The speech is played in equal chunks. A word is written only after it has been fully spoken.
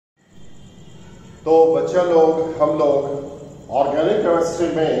तो बच्चा लोग हम लोग ऑर्गेनिक केमिस्ट्री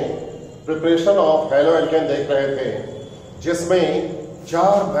में प्रिपरेशन ऑफ हेलो एल्केन देख रहे थे, जिसमें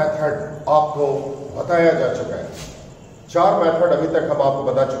 4 मेथड आपको बताया जा चुका है। 4 मेथड अभी तक हम आपको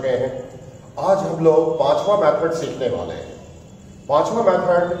बता चुके हैं। आज हम लोग 5वां मेथड सीखने वाले हैं। 5वां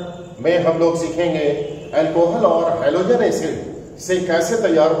मेथड में हम लोग सीखेंगे अल्कोहल और हैलोजन एसिड से कैसे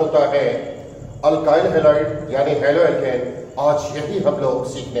तैयार होता है अल्काइल हैलाइड यानी हेलो एल्केन। आज यही हम लोग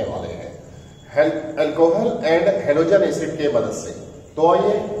सीखने वाले हैं अल्कोहल एंड हैलोजन एसिड के मदद से। तो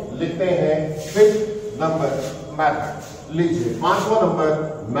आइए लिखते हैं 5th नंबर मेथड। लीजिए 5वां नंबर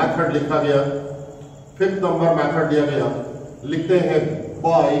मेथड लिखा गया, 5th नंबर मेथड दिया गया। लिखते हैं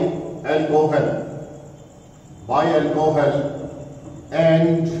bye alcohol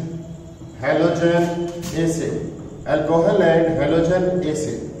and halogen acid. Alcohol and halogen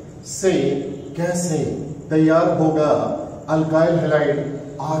acid से कैसे तैयार होगा अल्काइल हैलाइड,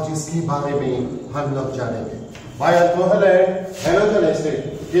 आज इसके बारे में हम लोग जानेंगे। Bye alcohol and halogen acid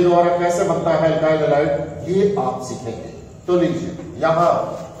के द्वारा कैसे बनता है अल्काइल हैलाइड, ये आप सीखेंगे। तो लीजिए यहां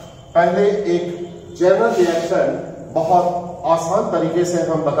पहले एक जनरल रिएक्शन बहुत आसान तरीके से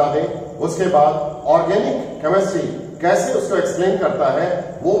हम बता दें, उसके बाद ऑर्गेनिक केमिस्ट्री कैसे उसको एक्सप्लेन करता है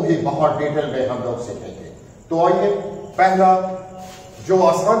वो भी बहुत डिटेल में हम लोग सीखेंगे। तो आइए पहला जो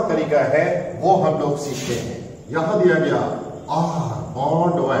आसान तरीका है वो हम लोग सीखते हैं। यहां दिया गया R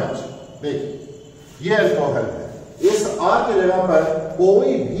बॉन्ड OH, देखिए ये अल्कोहल है। इस R की जगह पर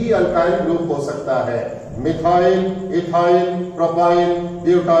कोई भी अल्काइल ग्रुप हो सकता है, methyl, ethyl, propyl,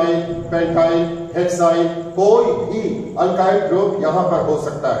 butyl, pentyl, hexyl, कोई भी अल्काइल ग्रुप यहां पर हो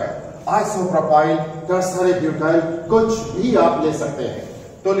सकता है। आइसोप्रोपाइल, टर्सरी ब्यूटाइल, कुछ भी आप ले सकते हैं।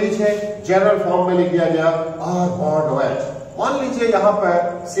 तो लीजिए जनरल फॉर्म में लिख दिया गया R बॉन्ड OH। मान लीजिए यहां पर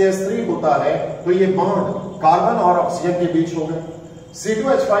CH3 होता है तो ये बॉन्ड कार्बन और ऑक्सीजन के बीच होगा।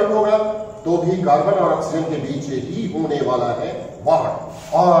 C2H5 होगा तो भी कार्बन और ऑक्सीजन के बीच ही होने वाला है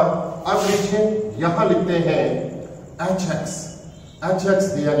बॉन्ड। और अब लीजिए यहां लिखते हैं HX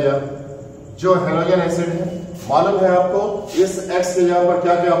दिया गया जो हैलोजन एसिड है। मालूम है आपको इस X के जगह पर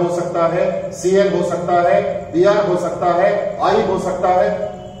क्या क्या हो सकता है, Cl हो सकता है, Br हो सकता है, I हो सकता है।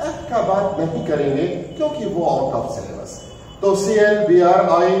 F का बात नहीं करेंगे क्योंकि वो आउट ऑफ सिलेबस है। तो Cl, Br,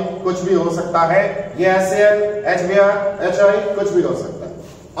 I कुछ भी हो सकता है, ये HCl, HBr, HI कुछ भी हो सकता है।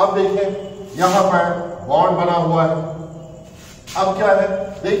 अब देखिए यहां पर बॉन्ड बना हुआ है। अब क्या है,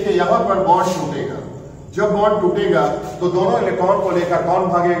 देखिए यहां पर बॉन्ड टूटेगा। जब बॉन्ड टूटेगा तो दोनों इलेक्ट्रॉन को लेकर कौन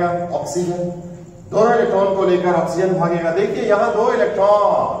भागेगा, ऑक्सीजन। दोनों इलेक्ट्रॉन को लेकर ऑक्सीजन भागेगा। देखिए यहां 2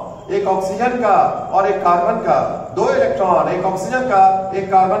 इलेक्ट्रॉन, एक ऑक्सीजन का और एक कार्बन का, 2 इलेक्ट्रॉन, एक ऑक्सीजन का एक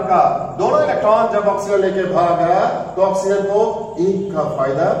कार्बन का। दोनों इलेक्ट्रॉन जब ऑक्सीजन लेके भागा तो ऑक्सीजन को एक का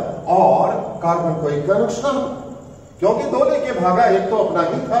फायदा और कार्बन को एक का नुकसान, क्योंकि 2 लेके भागा, एक तो अपना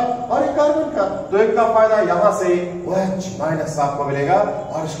ही था और एक कार्बन का। तो एक का फायदा यहां से OH- आपको मिलेगा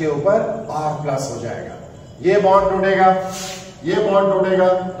और इसके ऊपर R+ हो जाएगा। ये बॉन्ड टूटेगा, ये बॉन्ड टूटेगा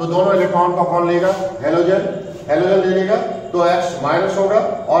तो दोनों इलेक्ट्रॉन को कौन लेगा, हैलोजन ले लेगा तो H- होगा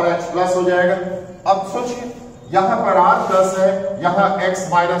और H+ हो जाएगा। अब सोचिए यहां पर R+ है, यहां X-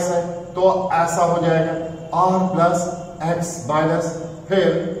 है, तो ऐसा हो जाएगा R+ X-, फिर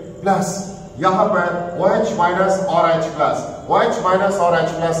प्लस यहां पर OH- और H+, OH- और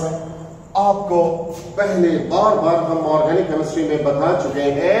H+ है। आपको पहले बार हम ऑर्गेनिक केमिस्ट्री में बता चुके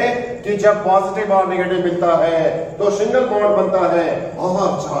हैं कि जब पॉजिटिव और नेगेटिव मिलता है तो सिंगल बॉन्ड बनता है और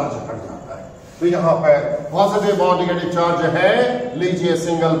चार्ज हट जाता है। तो यहां पर पॉजिटिव और नेगेटिव चार्ज है, लीजिए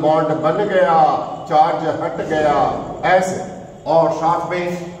सिंगल बॉन्ड बन गया, चार्ज हट गया ऐसे। और साथ में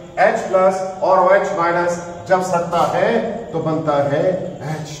H+ और OH- जब सटता है तो बनता है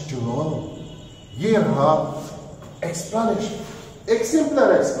H2O। ये रहा एक्सप्लेनेशन, एक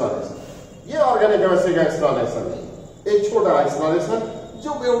सिंपलर एक्सप्लेनेशन। ये ऑर्गेनिक केमिस्ट्री का एक्सप्लेनेशन नहीं, एक छोटा एक्सप्लेनेशन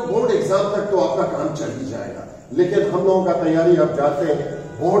जो बोर्ड एग्जाम तक तो आपका काम चल ही जाएगा। लेकिन हम लोगों का तैयारी अब जाते हैं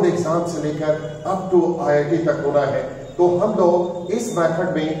बोर्ड एग्जाम से लेकर अप टू IIT तक होना है, तो हम लोग इस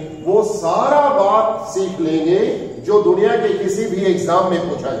मेथड में वो सारा बात सीख लेंगे जो दुनिया के किसी भी एग्जाम में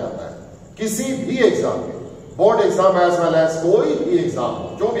पूछा जाता है। किसी भी एग्जाम में, board exam as well as कोई भी एग्जाम हो,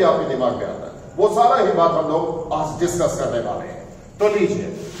 जो भी आपके दिमाग में आता है वो सारा ही बात हम लोग आज डिस्कस करने वाले हैं। तो लीजिए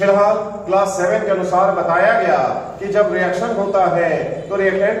फिलहाल क्लास 7 के अनुसार बताया गया कि जब रिएक्शन होता है तो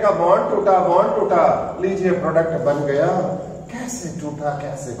रिएक्टेंट का बॉन्ड टूटा, लीजिए प्रोडक्ट बन गया। कैसे टूटा,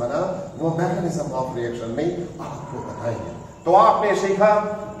 कैसे बना, वो मैकेनिज्म ऑफ रिएक्शन में आपको बताएंगे। तो आपने सीखा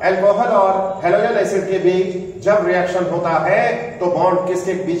अल्कोहल और हैलोजन एसिड के बीच जब रिएक्शन होता है तो बॉन्ड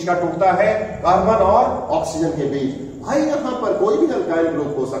किसके बीच का टूटता है, कार्बन और ऑक्सीजन के बीच। भाई यहां पर कोई भी अल्काइल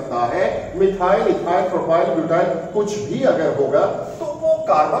ग्रुप हो सकता है, मिथाइल, इथाइल, प्रोपाइल, ब्यूटाइल, कुछ भी अगर होगा तो वो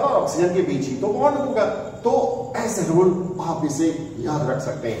कार्बन और ऑक्सीजन के बीच ही तो बॉन्ड होगा। तो ऐसे रूल आप इसे याद रख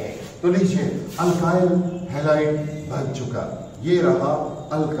सकते हैं। तो लीजिए अल्काइल हैलाइड बन चुका, ये रहा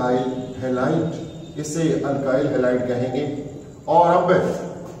अल्काइल हैलाइड, इसे अल्काइल हैलाइड कहेंगे। और अब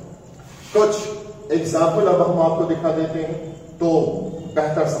कुछ एग्जाम्पल अब हम आपको दिखा देते हैं तो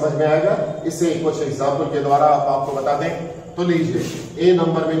बेहतर समझ में आएगा। इसे कुछ एग्जाम्पल के द्वारा आप आपको बता दें। तो लीजिए ए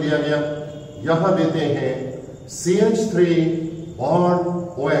नंबर में दिया गया, यहां देते हैं CH3 बॉन्ड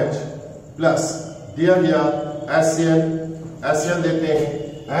OH प्लस दिया गया HCl देते हैं,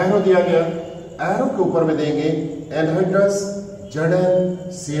 एरो दिया गया, एरो के ऊपर में देंगे एनहाइड्रस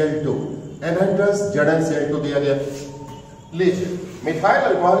ZnCl2, एनहाइड्रस ZnCl2 दिया गया। लीजिए मिथाइल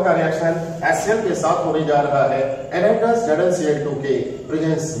अल्कोहल का रिएक्शन HCl के साथ होने जा रहा है एनहाइड्रस ZnCl2 के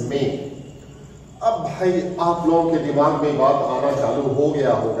प्रेजेंस में। अब भाई आप लोगों के दिमाग में बात आना चालू हो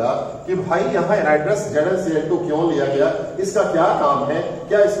गया होगा कि भाई यहाँ एनहाइड्रस ZnCl2 क्यों लिया गया, इसका क्या काम है,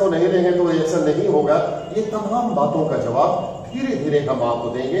 क्या इसको नहीं लेंगे तो रिएक्शन नहीं होगा। ये तमाम बातों का जवाब धीरे धीरे हम आपको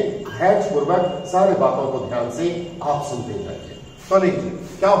देंगे। धैर्य पूर्वक सारे बातों को ध्यान से आप सुनते जाइए। तो लीजिए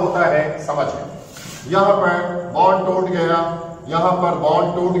क्या होता है समझिए, यहाँ पर बॉन्ड टूट गया, यहाँ पर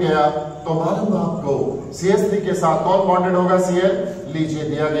बॉन्ड टूट गया तो मालूम आपको CH3 के साथ कौन बॉन्डेड होगा Cl। लीजिए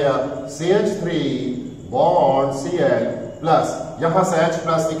दिया गया CH3 बॉन्ड Cl प्लस, यहां से H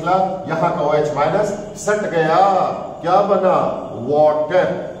प्लस निकला, यहां का OH माइनस सट गया, क्या बना वाटर।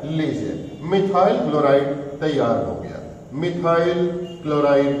 लीजिए मिथाइल क्लोराइड तैयार हो गया, मिथाइल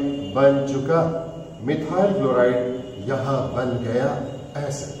क्लोराइड बन चुका, मिथाइल क्लोराइड यहां बन गया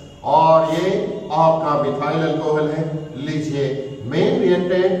ऐसे। और ये आपका मिथाइल अल्कोहल है। लीजिए मेन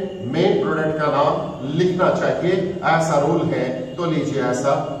रिएक्टेंट मेन प्रोडक्ट का नाम लिखना चाहिए, ऐसा रूल है। तो लीजिए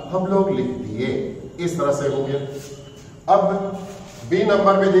ऐसा हम लोग लिख दिए, इस तरह से हो गया। अब बी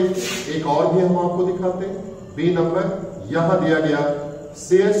नंबर में देखिए, एक और भी हम आपको दिखाते हैं। बी नंबर यहां दिया गया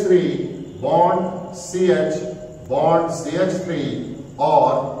CH3 bond CH bond CH3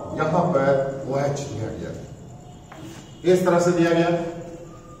 और यहां पर OH दिया गया, इस तरह से दिया गया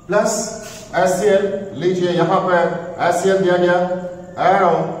प्लस HCl। लीजिए यहां पर HCl दिया गया,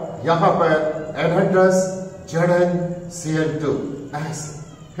 एरो यहां पर एनहाइड्रस ZnCl2 ऐसे।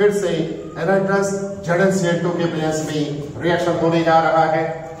 फिर से एनहाइड्रस ZnCl2 के प्रेजेंस में रिएक्शन होने जा रहा है।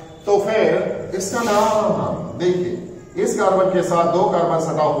 तो फिर इसका नाम देखिए, इस कार्बन के साथ 2 कार्बन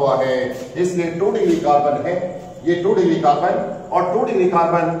सटा हुआ है, इसलिए 2 डिग्री कार्बन है, ये 2 डिग्री कार्बन और 2 डिग्री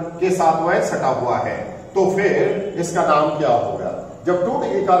कार्बन के साथ OH सटा हुआ है। तो फिर इसका नाम क्या होगा। जब 2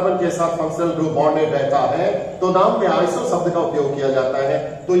 डिग्री कार्बन के साथ फंक्शनल ग्रुप बॉन्डेड रहता है तो नाम में आइसो शब्द का उपयोग किया जाता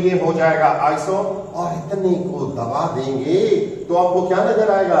है, तो ये हो जाएगा आइसो। और इतने को दबा देंगे तो आपको क्या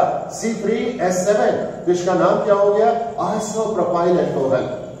नजर आएगा C3H7, तो इसका नाम क्या हो गया आइसोप्रोपाइल अल्कोहल।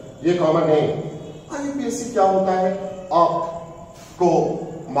 ये कॉमन है। IUPAC क्या होता है आपको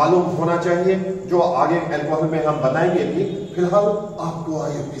मालूम होना चाहिए, जो आगे अल्कोहल में हम बताएंगे भी। फिलहाल आपको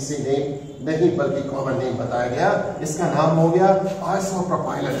IUPAC ने नहीं बल्कि कॉमन नेम बताया गया, इसका नाम हो गया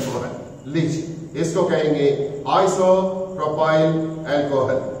आइसोप्रोपाइल अल्कोहल। लीजिए इसको कहेंगे आइसोप्रोपाइल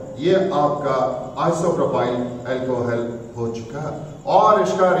अल्कोहल, ये आपका आइसोप्रोपाइल अल्कोहल हो चुका और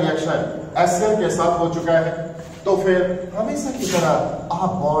इसका रिएक्शन HCl के साथ हो चुका है। तो फिर हमेशा की तरह आप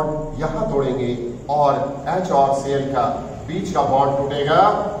बॉन्ड यहां तोड़ेंगे और H और Cl का बीच का बॉन्ड टूटेगा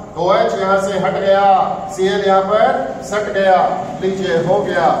तो OH यहां से हट गया, Cl यहां पर सट गया। लीजिए हो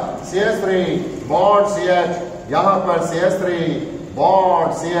गया CH3 बॉन्ड CH, यहां पर CH3 बॉन्ड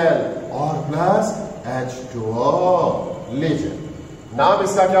Cl और प्लस H2O। लीजिए नाम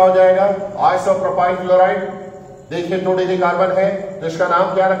इसका क्या हो जाएगा आइसोप्रोपाइल क्लोराइड। देखिए 2 डिग्री कार्बन है तो इसका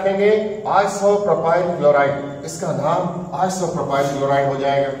नाम क्या रखेंगे आइसोप्रोपाइल क्लोराइड, इसका नाम आइसोप्रोपाइल क्लोराइड हो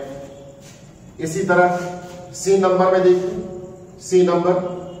जाएगा। इसी तरह सी नंबर में देखिए, सी नंबर,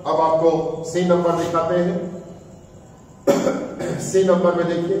 अब आपको सी नंबर दिखाते हैं। सी नंबर में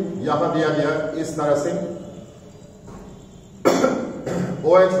देखिए यहां दिया गया इस तरह से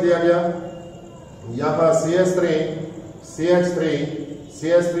OH दिया गया, यहां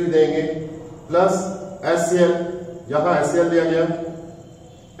CH3 देंगे प्लस HCl, यहां HCl दिया गया,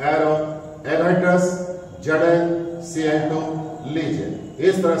 एरो एनहाइड्रस ZnCl2। लीजिए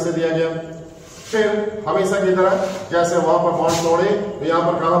इस तरह से दिया गया। फिर हमेशा की तरह जैसे वहां पर बॉन्ड तोड़े तो यहां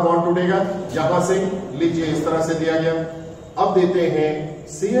पर कहां बॉन्ड टूटेगा, यहां से। लीजिए इस तरह से दिया गया। अब देते हैं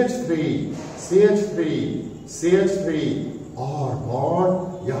CH3 और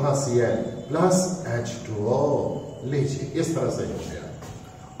बॉन्ड यहां Cl प्लस H2O। लीजिए इस तरह से हो गया।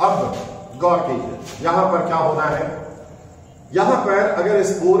 अब गौर कीजिए यहां पर क्या होना है, यहां पर अगर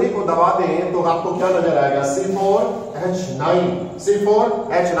इस पूरे को दबा दें तो आपको क्या नजर आएगा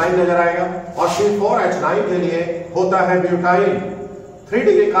C4H9 नजर आएगा। और C4H9 के लिए होता है ब्यूटाइल 3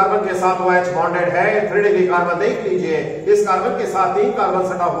 डिग्री कार्बन के साथ OH बॉन्डेड है। 3 डिग्री कार्बन देख लीजिए, इस कार्बन के साथ 3 कार्बन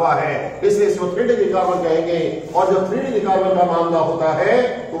सटा हुआ है, इसलिए इसको 3 डिग्री कार्बन कहेंगे। और जब 3 डिग्री कार्बन का मामला होता है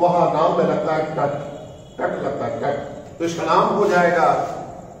तो वहां नाम में लगता है टट लगता है टट, तो इसका नाम हो जाएगा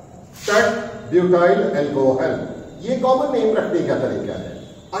टट ब्यूटाइल अल्कोहल। ये कॉमन नेम रखने का तरीका है।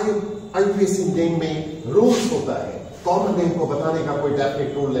 IUPAC नेम में रूल्स होता है, कॉमन नेम को बताने का कोई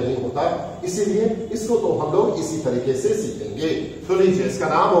डेफिनेट रूल नहीं होता, इसीलिए इसको तो हम लोग इसी तरीके से सीखेंगे। तो लीजिए, इसका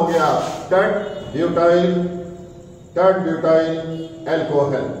नाम हो गया टट ब्यूटाइल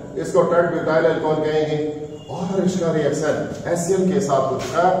अल्कोहल। इसको टट ब्यूटाइल अल्कोहल कहेंगे। और इसका रिएक्शन HCl के साथ हो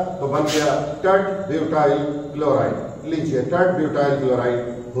चुका तो बन गया टट ब्यूटाइल क्लोराइड। लीजिए, टट ब्यूटाइल क्लोराइड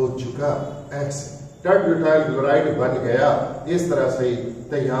हो चुका, ऐसे टट ब्यूटाइल क्लोराइड बन गया, इस तरह से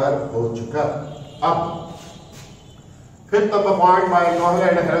तैयार हो चुका। अब fifth number point by alcohol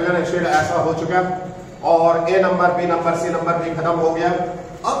and hydrogen acid ऐसा हो चुका, और A number, B number, C number भी खत्म हो गया।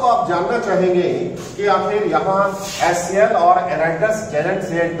 अब आप जानना चाहेंगे कि आखिर यहाँ HCl और एनाइड्रस जेनेट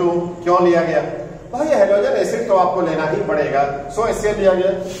Cl2 क्यों लिया गया। भाई हाइड्रोजन एसिड तो आपको लेना ही पड़ेगा, सो HCl लिया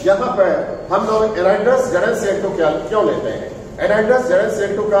गया। यहाँ पर हम लोग एनाइड्रस जेनेट Cl2 क्यों लेते हैं? एनाइड्रस जेनेट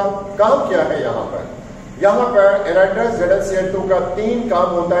Cl2 का काम क्या है? यहाँ पर एनाइड्रस जेनेट Cl2 का 3 काम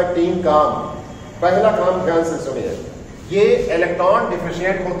होता है, 3 काम। पहला काम ध्यान से सुनिए, ये इलेक्ट्रॉन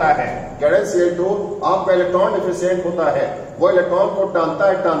डिफिशिएंट होता है। जेनेट Cl2 आपका इलेक्ट्रॉन डिफिशिएंट होता है, वो इलेक्ट्रॉन को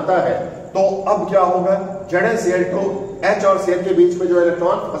टानता है। तो अब क्या होगा, जेनेट Cl2 H और Cl के बीच में जो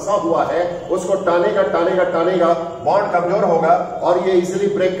इलेक्ट्रॉन फंसा हुआ है उसको टानेगा, बॉन्ड कमजोर होगा और ये इजीली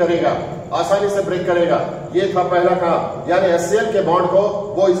ब्रेक करेगा, आसानी से ब्रेक करेगा। ये था पहला काम, यानी HCl के बॉन्ड को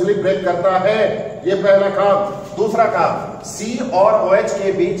वो इजीली ब्रेक करता है, ये पहला काम। दूसरा काम, C और OH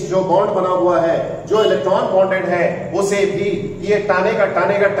के बीच जो बॉन्ड बना हुआ है, जो इलेक्ट्रॉन बॉन्डेड है, उसे भी ये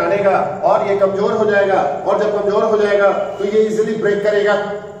टानेगा और ये कमजोर हो जाएगा, और जब कमजोर हो जाएगा तो ये इजीली ब्रेक करेगा।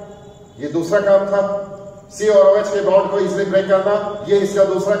 ये दूसरा काम था, C और OH के बॉन्ड को इजीली ब्रेक करना, ये इसका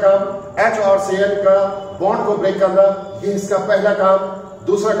दूसरा काम। H और Cl का बॉन्ड को ब्रेक करना, ये इसका पहला काम।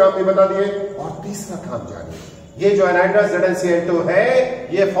 दूसरा काम भी बता दिए, और तीसरा काम जानिए, ये जो एनाइड्रस जेनेट Cl2 है,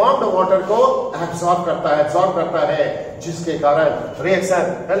 ये फॉर्म्ड वाटर को एब्सॉर्ब करता है, जिसके कारण रिएक्शन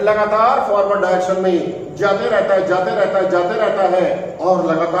लगातार फॉरवर्ड डायरेक्शन में जाते रहता है और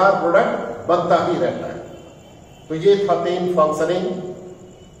लगातार प्रोडक्ट बनता ही रहता है। तो ये था 3 फंक्शनिंग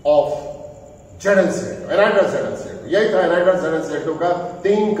ऑफ एनाइड्रस जेनेट Cl2। यही था एनाइड्रस जेनेट Cl2 का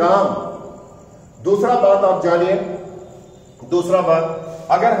 3 काम। दूसरा बात आप जानिए,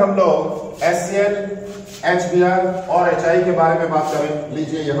 अगर हम लोग HCl, HBr और HI के बारे में बात करें,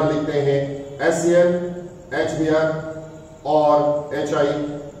 लीजिए यहां लिखते हैं HCl, HBr और HI।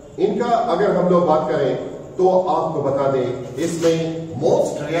 इनका अगर हम लोग बात करें तो आपको बता दें, इसमें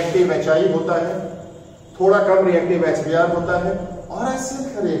मोस्ट रिएक्टिव HI होता है, थोड़ा कम रिएक्टिव HBr होता है, और HCl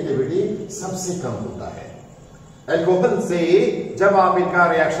का रिएक्टिविटी सबसे कम होता है। अल्कोहल से जब आप इनका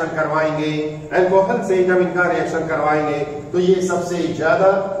रिएक्शन करवाएंगे तो ये सबसे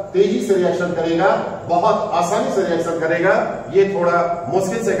ज्यादा तेजी से रिएक्शन करेगा, बहुत आसानी से रिएक्शन करेगा, ये थोड़ा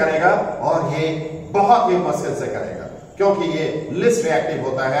मुश्किल से करेगा, और ये बहुत ही मुश्किल से करेगा, क्योंकि ये लिस्ट रिएक्टिव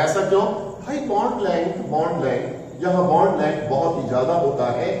होता है। ऐसा क्यों भाई? बॉन्ड लेंथ यहाँ बॉन्ड लेंथ बहुत ही ज्यादा होता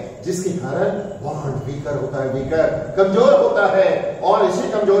है, जिसके कारण बॉन्ड वीकर कमजोर होता है, और इसी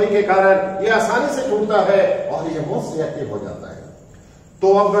कमजोरी के कारण ये आसानी से टूटता है और ये मोस्ट रिएक्टिव हो जाता है। तो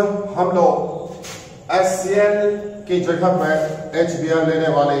अब हम लोग HCl की जगह पर HBr लेने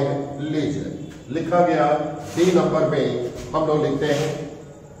वाले हैं। लीजिए, लिखा गया D नंबर में, हम लोग लिखते हैं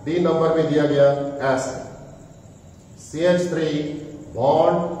D नंबर में दिया गया एसिड CH3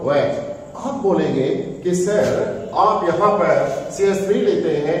 बॉन्ड OH। आप बोलेंगे कि सर आप यहां पर CH3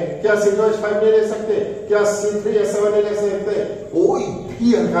 लेते हैं, क्या C2H5 नहीं ले सकते? क्या C3H7 नहीं ले सकते? कोई भी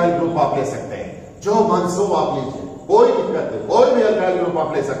अल्काइल ग्रुप आप ले सकते हैं, जो मन सो आप लीजिए, कोई दिक्कत नहीं, कोई भी अल्काइल ग्रुप आप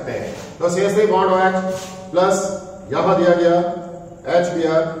ले सकते हैं। तो CH3 बॉन्ड OH प्लस यहां दिया गया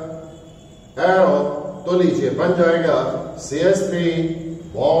HBr एरो, तो लीजिए बन जाएगा CH3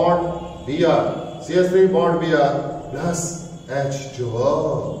 bond Br plus H2O।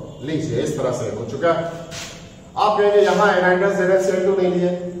 लीजिए, इस तरह से हो चुका। आप कहेंगे यहाँ एनाइड्रस जेनेट Cl2 नहीं लिए,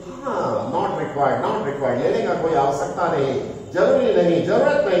 हाँ, नॉट रिक्वायर्ड, लेने का कोई आवश्यकता नहीं,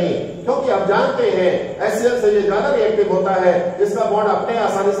 जरूरत नहीं, क्योंकि आप जानते हैं HCl से ये ज्यादा रिएक्टिव होता है, इसका बॉन्ड अपने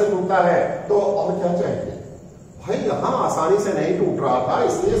आसानी से टूटता है। तो और क्या चाहिए भाई? यहाँ आसानी से नहीं टूट रहा था,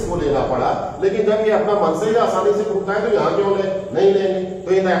 इसलिए इसको लेना पड़ा, लेकिन जब ये अपना मन से ही आसानी से टूटता है तो यहाँ क्यों नहीं लेंगे? तो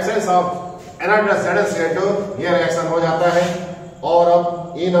in the absence of एनाइड्रस Janet Cl2 ये रिएक्शन हो जाता है। और अब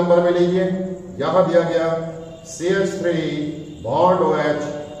E नंबर में लीजिए, यहां दिया गया CH3 bond OH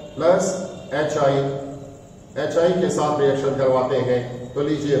plus HI के साथ रिएक्शन करवाते हैं तो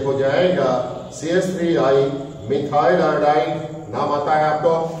लीजिए हो जाएगा CH3I मिथाइल आयोडाइड, नाम आता है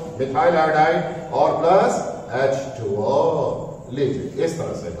आपको मिथाइल आयोडाइड और प्लस H2O। लीजिए इस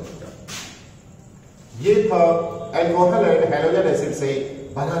तरह से बनेगा। ये था अल्कोहल एंड हैलोजन एसिड से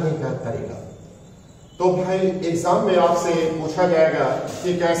बनाने का तरीका। तो भाई एग्जाम में आपसे पूछा जाएगा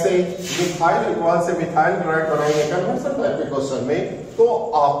कि कैसे मिथाइल अल्कोहल से मिथाइल क्लोराइड बनाएंगे कन्वर्शन टाइप के क्वेश्चन में, तो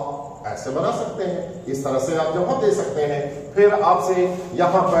आप ऐसे बना सकते हैं, इस तरह से आप जवाब दे सकते हैं। फिर आपसे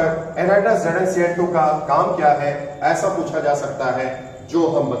यहां पर एनाइड्रस ZnCl2 का काम क्या है ऐसा पूछा जा सकता है, जो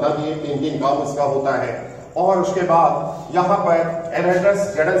हम बता दिए 3 काम इसका होता है। और उसके बाद यहां पर एनाइड्रस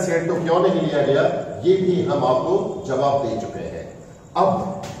ZnCl2 क्यों नहीं लिया गया ये भी हम आपको जवाब दे चुके हैं।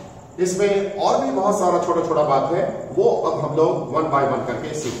 अब इसमें और भी बहुत सारा छोटा छोटा बात है, वो अब हम लोग 1 बाय 1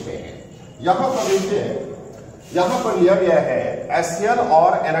 करके सीखते हैं। यहां पर देखिए, यहां पर लिया गया है HCl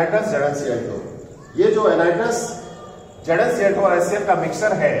और एनाइड्रस ZnCl2। ये जो एनाइड्रस ZnCl2 और HCl का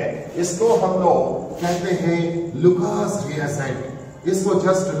मिक्सचर है, इसको हम लोग कहते हैं लुकास रिएजेंट। इसको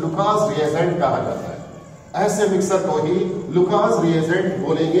जस्ट लुकास रिएजेंट कहा जाता है। ऐसे मिक्सर को ही लुकास रिएजेंट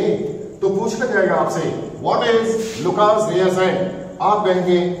बोलेंगे। तो पूछा जाएगा आपसे व्हाट इज लुकास रिएजेंट, आप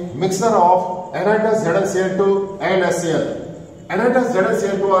कहेंगे mixer of एनाइड्रस ZnCl2 and HCl। एनाइड्रस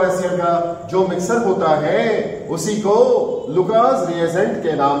ZnCl2 और HCl का जो मिक्सर होता है उसी को लुकास रिएजेंट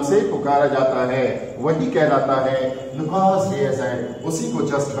के नाम से पुकारा जाता है, वही कहलाता है लुकास रिएजेंट। उसी को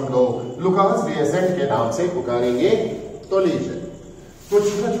जस्ट हम लोग लुकास रिएजेंट के नाम से पुकारेंगे। तो लीजिए कुछ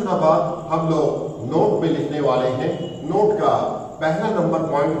छोटा छोटा बात हम लोग नोट में लिखने वाले हैं। नोट का पहला नंबर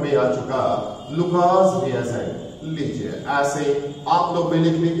पॉइंट में आ चुका लुकास रिएजेंट। लीजिए ऐसे आप लोग भी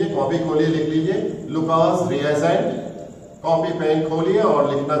लिख लीजिए, कॉपी खोलिए, लिख लीजिए लुकास रिएजेंट। कॉपी पेन खोलिए और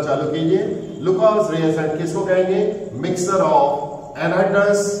लिखना चालू कीजिए। लुकास रिएजेंट किसको कहेंगे? Mixer of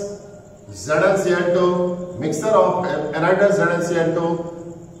एनाइड्रस ZnCl2, mixer of एनाइड्रस ZnCl2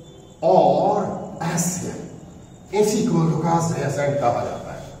 और HCl, इसी को लुकास रिएजेंट कहा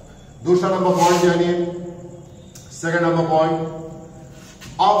जाता है। दूसरा नंबर पॉइंट जानिए। सेकंड नंबर पॉइंट,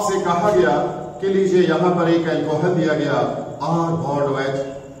 आपसे कहा गया कि लीजिए यहां पर एक अल्कोहल दिया गया R बॉन्ड OH,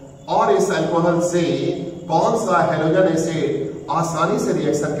 और इस अल्कोहल से कौन सा हैलोजन एसिड आसानी से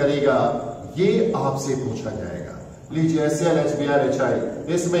रिएक्शन करेगा, ये आपसे पूछा जाएगा। लीजिए HCl HBr HI,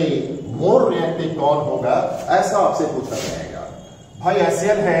 इसमें मोर रिएक्टिव कौन होगा ऐसा आपसे पूछा जाएगा। भाई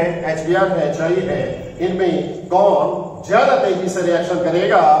HCl है, HBr है, HI है, इनमें कौन ज्यादा तेजी से रिएक्शन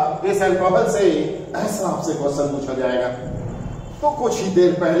करेगा इस अल्कोहल से, ऐसा आपसे क्वेश्चन पूछा जाएगा। तो कुछ ही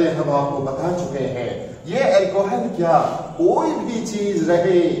देर पहले हम आपको बता चुके हैं ये अल्कोहल क्या कोई भी चीज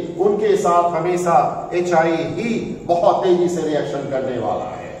रहे उनके साथ हमेशा HI ही बहुत तेजी से रिएक्शन करने वाला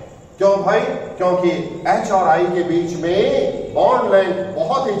है। क्यों भाई? क्योंकि H और I के बीच में बॉन्ड लेंथ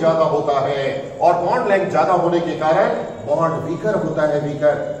बहुत ही ज्यादा होता है, और बॉन्ड लेंथ ज्यादा होने के कारण बॉन्ड वीकर होता है,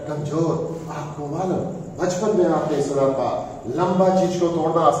 वीकर कमजोर। आपको मालूम बचपन में आपने सुना था लंबा चीज को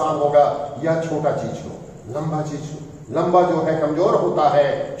तोड़ना आसान होगा या छोटा चीज को? लंबा चीज को। लंबा जो है कमजोर होता है,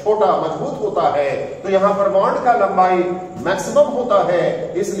 छोटा मजबूत होता है। तो यहां पर बॉन्ड का लंबाई मैक्सिमम होता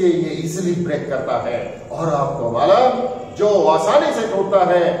है, इसलिए ये इजीली ब्रेक करता है। और आपको मालूम जो आसानी से टूटता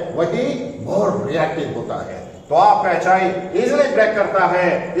है वही मोर रिएक्टिव होता है। तो आपका HI इजीली ब्रेक करता है,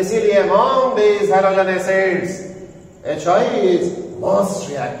 इसीलिए among these halogen acids HI is most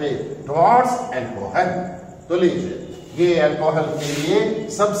reactive towards alcohol। तो लीजिए ये अल्कोहल के लिए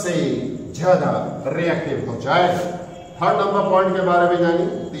सबसे ज्यादा रिएक्टिव हो जाएगा। थर्ड नंबर पॉइंट के बारे में जानिए।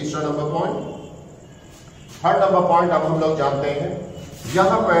 तीसरा number point, third number point अब हम लोग जानते हैं।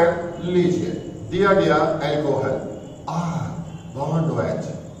 यहां पर लीजिए दिया गया अल्कोहल R बॉन्ड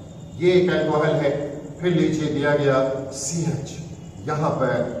OH, ये एक अल्कोहल है। फिर लीजिए दिया गया CH, यहां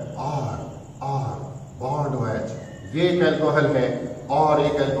पर R बॉन्ड OH, ये एक अल्कोहल है। और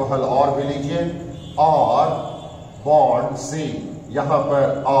एक अल्कोहल और भी लीजिए, R बॉन्ड C, यहां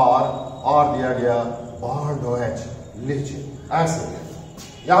पर R दिया गया बॉन्ड OH। लीजिए ऐसे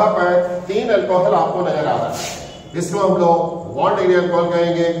यहां पर 3 अल्कोहल आपको नजर आ रहा है, इसको हम लोग 1 डिग्री अल्कोहल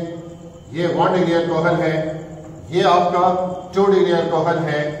कहेंगे। ये 1 डिग्री अल्कोहल है, ये आपका 2 डिग्री अल्कोहल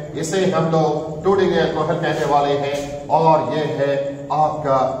है, इसे हम लोग 2 डिग्री अल्कोहल कहने वाले हैं। और ये है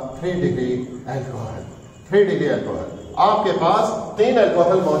आपका 3 डिग्री अल्कोहल। 3 डिग्री अल्कोहल, आपके पास 3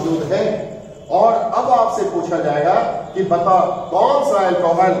 अल्कोहल मौजूद है। और अब आपसे पूछा जाएगा कि बता कौन सा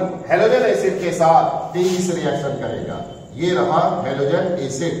अल्कोहल हैलोजन एसिड के साथ तेजी से रिएक्शन करेगा। ये रहा हैलोजन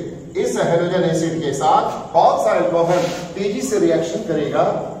एसिड। इस हैलोजन एसिड के साथ कौन सा अल्कोहल तेजी से रिएक्शन करेगा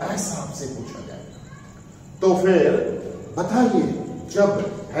ऐसा आपसे पूछा जाएगा। तो फिर बताइए जब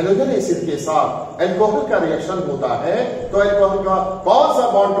हैलोजन एसिड के साथ अल्कोहल का रिएक्शन होता है तो अल्कोहल का कौन सा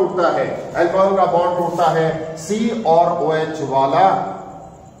बॉन्ड टूटता है? अल्कोहल का बॉन्ड टूटता है C और OH वाला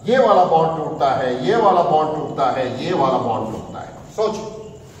ये वाला बॉन्ड टूटता है, ये वाला बॉन्ड टूटता है, ये वाला बॉन्ड टूटता है। सोचिए,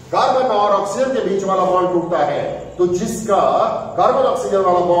 कार्बन और ऑक्सीजन के बीच वाला बॉन्ड टूटता है, तो जिसका कार्बन ऑक्सीजन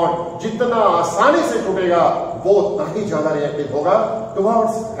वाला बॉन्ड जितना आसानी से टूटेगा वो उतना ही ज्यादा रिएक्टिव होगा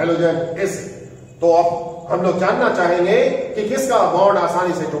टुवर्ड्स हैलोजन एसिड। तो अब हम लोग जानना चाहेंगे कि किसका बॉन्ड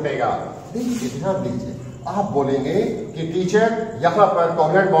आसानी से टूटेगा। देखिए, ध्यान दीजिए, आप बोलेंगे कि टीचर यहां पर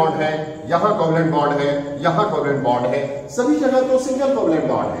कोवलेंट बॉन्ड है, यहां कोवलेंट बॉन्ड है, यहां कोवलेंट बॉन्ड है, सभी जगह तो सिंगल कोवलेंट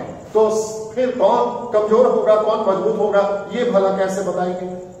बॉन्ड है, तो फिर कौन कमजोर होगा कौन मजबूत होगा ये भला कैसे बताएंगे।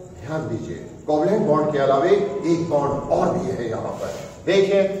 ध्यान दीजिए, कोवलेंट बॉन्ड के अलावा एक बॉन्ड और भी है यहां पर।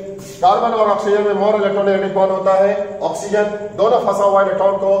 देखिए, कार्बन और ऑक्सीजन में मोर इलेक्ट्रोनेगेटिव कौन होता है? ऑक्सीजन। दोनों फंसा हुआ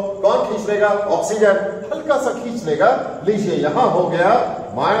इलेक्ट्रॉन को कौन खींच लेगा? ऑक्सीजन। हल्का सा खींच लेगा। लीजिए, यहां हो गया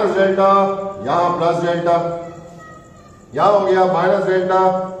माइनस डेल्टा, यहां प्लस डेल्टा, यहां हो गया माइनस डेल्टा,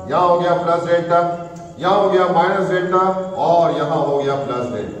 यहां हो गया प्लस डेल्टा, यहां हो गया माइनस डेल्टा और यहां हो गया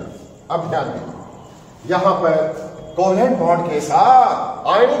प्लस डेल्टा। अब ध्यान दीजिए, यहां पर कोवलेंट बॉन्ड के साथ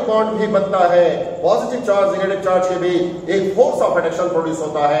आयनिक बॉन्ड भी बनता है। पॉजिटिव चार्ज नेगेटिव चार्ज के बीच एक फोर्स ऑफ अट्रैक्शन प्रोड्यूस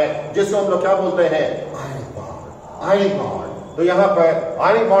होता है जिसको हम लोग क्या बोलते हैं? Ionic bond. Ionic bond. तो यहां पर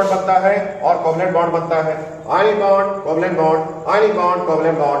आयनिक बॉन्ड बनता है और कोवलेंट बॉन्ड बनता है। Ionic bond covalent bond, ionic bond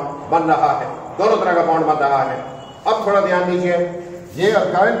covalent bond बन रहा है, दोनों तरह का बॉन्ड बन रहा है। अब थोड़ा ध्यान दीजिए, ये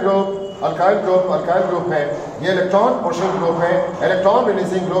अल्काइल ग्रुप अल्काइल ग्रुप है, ये इलेक्ट्रॉन पुशिंग ग्रुप है, इलेक्ट्रॉन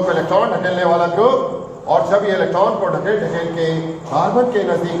रिलीजिंग ग्रुप, इलेक्ट्रॉन ढकेलने वाला ग्रुप। और जब ये इलेक्ट्रॉन को ढकेल के कार्बन के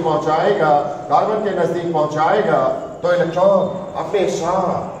नजदीक पहुंचाएगा तो इलेक्ट्रॉन अपने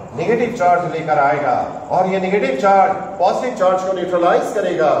साथ नेगेटिव चार्ज लेकर आएगा और ये नेगेटिव चार्ज पॉजिटिव चार्ज को न्यूट्रलाइज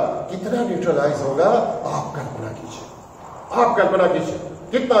करेगा। कितना न्यूट्रलाइज होगा आप कल्पना कीजिए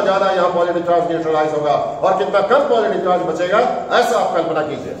कितना ज्यादा यहाँ पॉजिटिव चार्ज न्यूट्रलाइज होगा और कितना कम पॉजिटिव चार्ज बचेगा, ऐसा आप कल्पना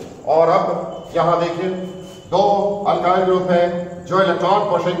कीजिए। और अब यहां देखिए, दो अल्काइल ग्रुप है, जो इलेक्ट्रॉन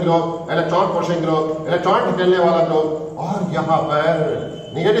पुशिंग ग्रुप, इलेक्ट्रॉन ढकेलने वाला ग्रुप, और यहां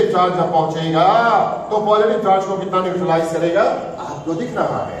पर नेगेटिव चार्ज जब पहुंचेगा तो पॉजिटिव चार्ज को कितना न्यूट्रलाइज करेगा आपको दिख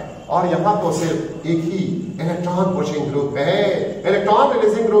रहा है। और यहां तो सिर्फ एक ही इलेक्ट्रॉन पुशिंग ग्रुप है, इलेक्ट्रॉन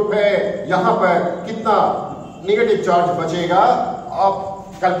रिलीजिंग ग्रुप है, यहां पर कितना नेगेटिव चार्ज बचेगा आप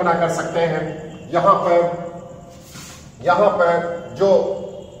कल्पना कर सकते हैं। यहां पर जो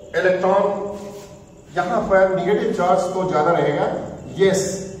इलेक्ट्रॉन यहां पर नेगेटिव चार्ज तो ज्यादा रहेगा, यस,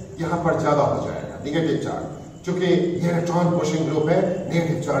 यहां पर ज्यादा हो जाएगा नेगेटिव चार्ज, क्योंकि ये इलेक्ट्रॉन पुशिंग ग्रुप है,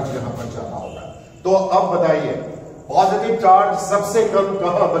 नेगेटिव चार्ज यहां पर ज्यादा होगा। तो अब बताइए, पॉजिटिव चार्ज सबसे कम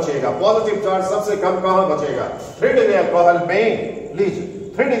कहां बचेगा? 3 डिग्री अल्कोहल में। लीजिए,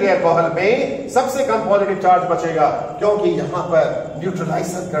 3 डिग्री अल्कोहल में सबसे कम पॉजिटिव चार्ज बचेगा, क्योंकि यहां पर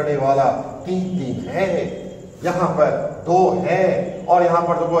न्यूट्रलाइजर करने वाला 3 है, यहां पर 2 है और यहां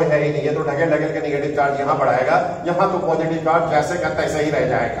पर तो कोई है ही नहीं। ये तो ढकेल के नेगेटिव चार्ज यहां बढ़ाएगा, यहां तो पॉजिटिव चार्ज जैसे का तैसे ही रह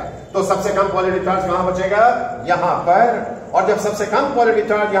जाएगा। तो सबसे कम पॉजिटिव चार्ज कहां बचेगा? यहां पर। और जब सबसे कम पॉजिटिव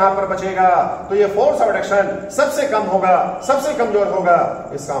चार्ज यहां पर बचेगा तो ये फोर्स ऑफ अट्रैक्शन सबसे कम होगा, सबसे कमजोर होगा।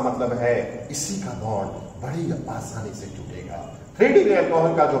 इसका मतलब है इसी का बॉन्ड बड़ी आसानी से टूटेगा। 3 डिग्री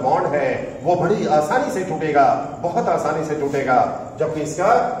अल्कोहल का जो बॉन्ड है वो बड़ी आसानी से टूटेगा, बहुत आसानी से टूटेगा, जबकि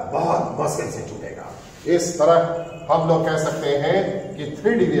इसका बहुत मुश्किल से टूटेगा। इस तरह हम लोग कह सकते हैं कि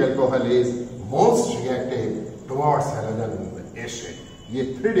 3 degree alcohol is most reactive towards halogen acid. ये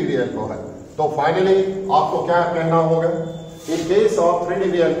 3 डिग्री अल्कोहल। तो फाइनली आपको क्या कहना होगा? In case of 3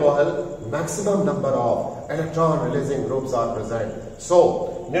 degree alcohol, maximum number of electron releasing groups are present. So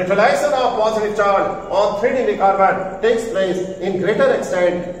neutralisation of positive charge on 3 degree carbon takes place in greater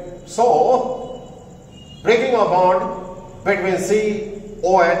extent. So breaking of bond between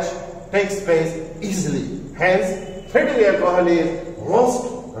COH takes place easily. Hence, 3 degree alcohol is most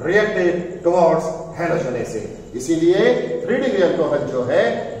reactive towards halogen acid. इसीलिए 3 degree alcohol जो है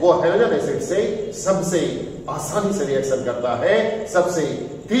वो halogen acid से सबसे आसानी से reaction करता है, सबसे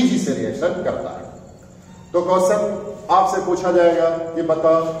तेजी से रिएक्शन करता है। तो क्वेश्चन आपसे पूछा जाएगा कि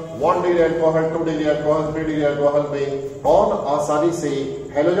बताओ 1 degree alcohol, 2 degree alcohol, 3 degree alcohol में कौन आसानी से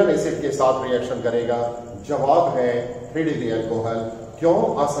हैलोजन एसिड के साथ रिएक्शन करेगा? जवाब है 3 डिग्री अल्कोहल। क्यों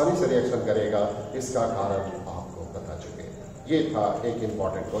आसानी से रिएक्शन करेगा? इसका कारण आपको बता चुके हैं। ये था एक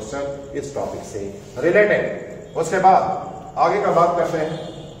इंपॉर्टेंट क्वेश्चन इस टॉपिक से रिलेटेड। उसके बाद आगे का बात करते हैं।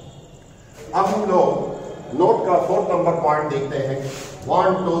 अब हम लोग नोट का 4th नंबर पॉइंट देखते हैं।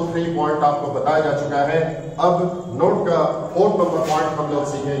 1, 2, 3 पॉइंट आपको बताया जा चुका है। अब नोट का 4th नंबर पॉइंट हम लोग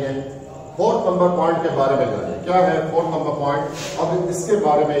सीखेंगे। 4th नंबर पॉइंट के बारे में जानिए। क्या है 4th नंबर पॉइंट? अब इसके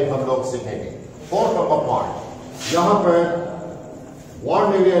बारे में हम लोग सीखेंगे। 4th नंबर पॉइंट, यहां पर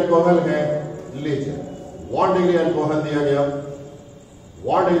 1 डिग्री अल्कोहल है। लीजिए, 1 डिग्री अल्कोहल दिया गया,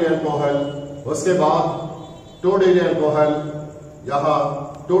 1 डिग्री अल्कोहल, उसके बाद 2 डिग्री अल्कोहल, यहां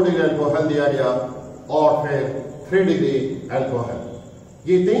 2 डिग्री अल्कोहल दिया गया और फिर 3 डिग्री अल्कोहल।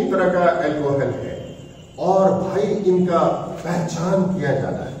 ये 3 तरह का अल्कोहल है और भाई इनका पहचान किया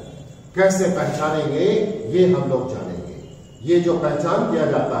जाना है। कैसे पहचानेंगे ये हम लोग जानेंगे। ये जो पहचान किया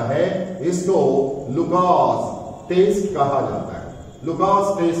जाता है इसको लुकास टेस्ट कहा जाता है।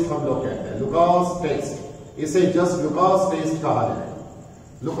 लुकास टेस्ट हम लोग कहते हैं, लुकास टेस्ट। इसे जस्ट लुकास टेस्ट कहा जाए।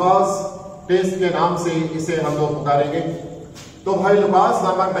 लुकास टेस्ट के नाम से इसे हम लोग पुकारेंगे। तो भाई लुकास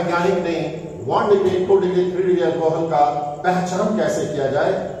नामक वैज्ञानिक ने 1 डिग्री 2 डिग्री 3 डिग्री अल्कोहल का पहचान कैसे किया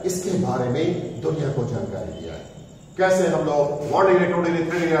जाए इसके बारे में दुनिया को जानकारी दिया है। कैसे हम लोग 1 डिग्री 2 डिग्री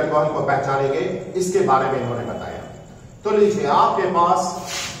 3 डिग्री अल्कोहल को पहचानेंगे इसके बारे में इन्होंने बताया। तो लीजिए आपके पास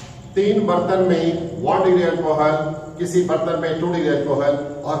 3 बर्तन में 1 डिग्री अल्कोहल, किसी बर्तन में 2 डिग्री अल्कोहल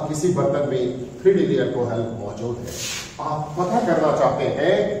और किसी बर्तन में 3 डिग्री अल्कोहल मौजूद है। आप पता करना चाहते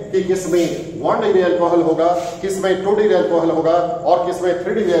हैं कि किसमें 1 डिग्री अल्कोहल होगा, किसमें 2 डिग्री अल्कोहल होगा और किसमें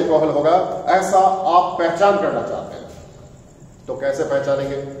 3 डिग्री अल्कोहल होगा, ऐसा आप पहचान करना चाहते हैं। तो कैसे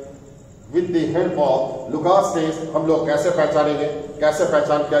पहचानेंगे? With the help of Lucas test हम लोग कैसे पहचानेंगे, कैसे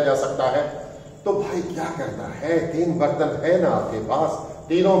पहचान किया जा सकता है? तो भाई क्या करना है, 3 बर्तन है ना आपके पास,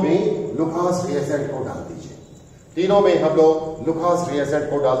 तीनों में लुकास रिएजेंट को डाल दीजिए। तीनों में हम लोग लुकास रिएजेंट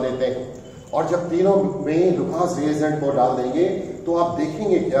को डाल देते हैं और जब तीनों में लुकास रिएजेंट को डाल देंगे तो आप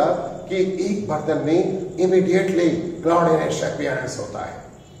देखेंगे क्या कि एक बर्तन में इमीडिएटली क्लाउडिनेस अपीयरेंस होता है।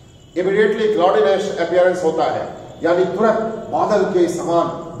 इमीडिएटली क्लाउडिनेस अपीयरेंस होता है यानी तुरंत बादल के समान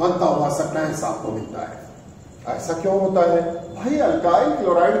बनता हुआ सब्सटेंस आपको मिलता है। ऐसा क्यों होता है भाई? अल्काइल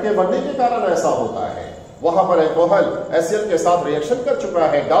क्लोराइड के बनने के कारण ऐसा होता है। वहां पर अल्कोहल HCl के साथ रिएक्शन कर चुका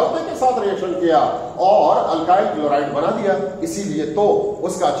है, डाल्टे के साथ रिएक्शन किया और अल्काइल क्लोराइड बना दिया, इसीलिए तो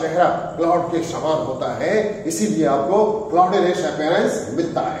उसका चेहरा क्लाउड के समान होता है, इसीलिए आपको क्लाउडिनेस अपीयरेंस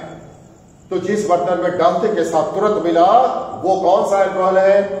मिलता है। तो जिस बर्तन में डाल्टे के साथ तुरंत मिला वो कौन सा अल्कोहल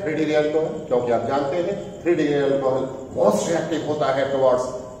है? 3 डिग्री अल्कोहल, क्योंकि आप जानते हैं 3 डिग्री अल्कोहल मोस्ट रिएक्टिव होता है towards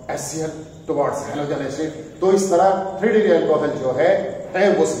HCl, towards halogen acid. तो इस तरह 3 डिग्री अल्कोहल जो है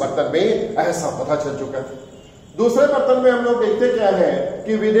उस बर्तन में ऐसा पता चल चुका है। दूसरे बर्तन में हम लोग देखते क्या है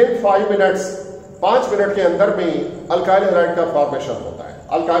कि विद इन 5 मिनट के अंदर में अल्काइल हैलाइड का फॉर्मेशन होता है,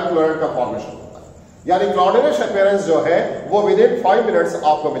 अल्काइल क्लोराइड का फॉर्मेशन होता है। यानी क्लाउडिनेस अपीयरेंस जो है वो विद इन 5 मिनट्स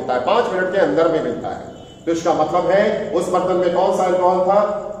आपको मिलता है, 5 मिनट के अंदर में मिलता है। तो इसका मतलब है उस बर्तन में कौन सा अल्कोहल था?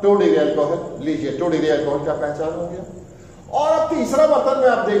 2 डिग्री अल्कोहल। लीजिए 2 डिग्री अल्कोहल का पहचान हो गया। और अब तीसरा बर्तन में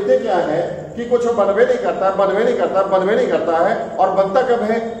आप देखते क्या है कि कुछ बनवे नहीं करता है और बनता कब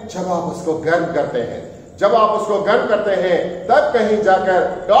है? जब आप उसको गर्म करते हैं। जब आप उसको गर्म करते हैं तब कहीं जाकर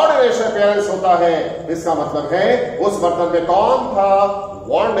क्लाउडिनेस अपीयरेंस होता है। इसका मतलब है उस बर्तन में कौन था?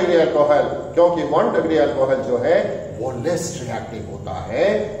 1 डिग्री अल्कोहल, क्योंकि 1 डिग्री अल्कोहल जो है वो लेस रिएक्टिव होता है,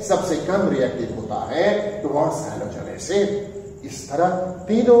 सबसे कम रिएक्टिव होता है टुवर्ड्स हैलोजन एसिड। इस तरह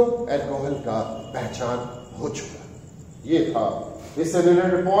तीनों अल्कोहल का पहचान हो चुका। ये था इससे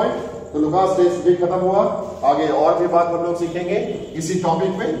रिलेटेड पॉइंट। तो लुकास टेस्ट भी खत्म हुआ। आगे और भी बात हम लोग सीखेंगे इसी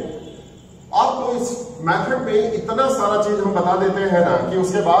टॉपिक में। आपको इस मेथड में इतना सारा चीज हम बता देते हैं ना कि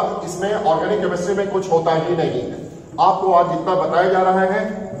उसके बाद इसमें ऑर्गेनिक केमिस्ट्री में कुछ होता ही नहीं है। आपको आज जितना बताया जा रहा है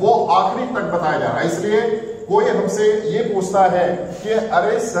वो आखिरी तक बताया जा रहा है। इसलिए कोई हमसे ये पूछता है कि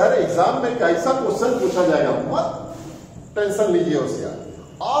अरे सर एग्जाम में कैसा क्वेश्चन पूछा जाएगा, मत टेंशन लीजिए उसका,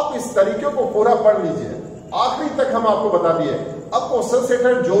 आप इस तरीके को पूरा पढ़ लीजिए, आखिरी तक हम आपको बता दिए। अब क्वेश्चन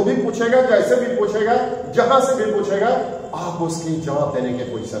सेटर जो भी पूछेगा, जैसे भी पूछेगा, जहां से भी पूछेगा, आप उसकी जवाब देने के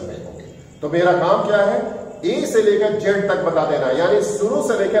पोजीशन में होंगे। तो मेरा काम क्या है? ए से लेकर जेड तक बता देना, यानी शुरू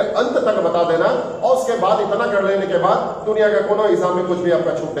से लेकर अंत तक बता देना और उसके बाद इतना कर लेने के बाद दुनिया का कोनो एग्जाम में कुछ भी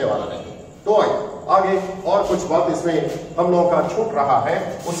आपका छूटने वाला नहीं। तो आगे और कुछ बात इसमें हम लोगों का छूट रहा है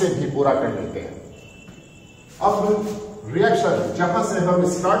उसे भी पूरा कर लेते हैं। अब रिएक्शन जहां से हम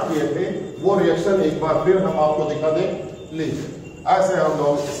स्टार्ट किए थे वो रिएक्शन एक बार फिर हम आपको दिखा दें। लीजिए ऐसे हम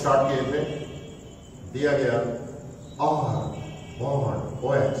लोग स्टार्ट किए थे, दिया गया R बॉन्ड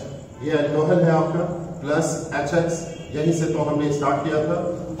OH, ये अल्कोहल है आपका, प्लस HX, यहीं से तो हमने स्टार्ट किया था।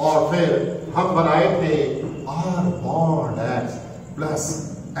 और फिर हम बनाए थे R bond X plus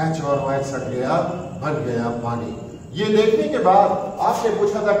H और OH हट गया, बन गया पानी। ये देखने के बाद आपने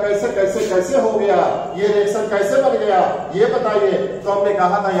पूछा था कैसे कैसे कैसे हो गया, ये रिएक्शन कैसे बन गया ये बताइए। तो हमने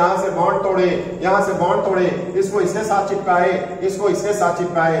कहा था यहां से बॉन्ड तोड़े, यहां से बॉन्ड तोड़े, इसको इसके साथ चिपकाए, इसको इसके साथ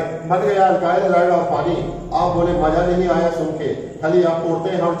चिपकाए, बन गया अल्काइल हैलाइड और पानी। आप बोले मजा नहीं आया सुन के, खाली आप तोड़ते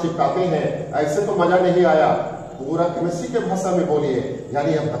हैं और चिपकाते हैं, ऐसे तो मजा नहीं आया। पूरा केमिस्ट्री के भाषा में बोलिए,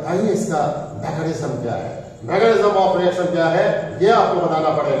 यानी अब बताइए इसका मैकेनिज्म क्या है, मैकेनिज्म ऑफ रिएक्शन क्या है, ये आपको बताना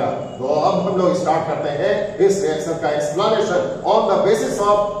पड़ेगा। तो अब हम लोग स्टार्ट करते हैं इस रिएक्शन का explanation on the basis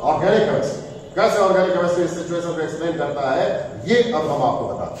of organic chemistry. कैसे ऑर्गेनिक केमिस्ट्री इस सिचुएशन को एक्सप्लेन करता है, ये अब हम आपको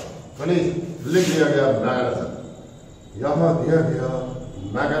बताते हैं। प्लीज लिख दिया गया मैकेनिज्म, यहां दिया गया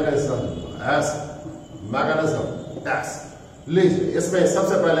मैकेनिज्म एस, मैकेनिज्म एस। लीजिए इसमें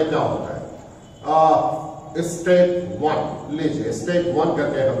सबसे पहले क्या होता है, स्टेप 1 लीजिए, स्टेप 1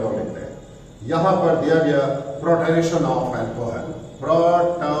 करके हम लोग लिखते हैं। यहां पर दिया गया protonation of alcohol,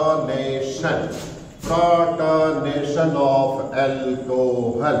 protonation of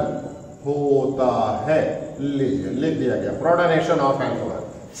alcohol होता है। लीजिए लिख दिया गया प्रोटोनेशन ऑफ एल्कोहल।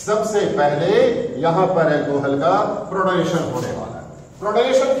 सबसे पहले यहां पर एल्कोहल का प्रोटोनेशन होने वाला है।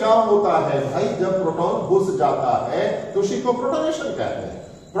 प्रोटोनेशन क्या होता है भाई, जब प्रोटॉन घुस जाता है तो उसी को प्रोटोनेशन कहते हैं।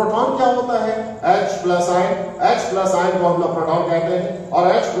 प्रोटॉन क्या होता है, H plus ion, H plus ion को हम लोग प्रोटॉन कहते हैं, और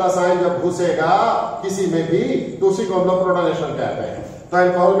H प्लस आयन जब घुसेगा किसी में भी तो उसी को हम लोग प्रोटोनेशन कहते हैं। तो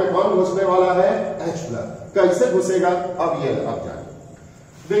एल्कोहल में कौन घुसने वाला है, H प्लस। कैसे घुसेगा, अब जाए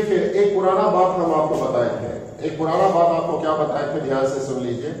देखिए। एक पुराना बात हम आपको बताए थे, एक पुराना बात आपको क्या बताए थे, ध्यान से सुन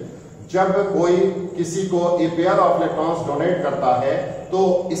लीजिए। जब कोई किसी को a pair of electrons donate करता है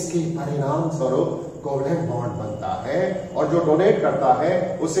तो इसके परिणाम स्वरूप कोवलेंट बॉन्ड बनता है, और जो डोनेट करता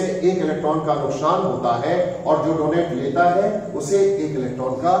है उसे एक इलेक्ट्रॉन का नुकसान होता है, और जो डोनेट लेता है उसे एक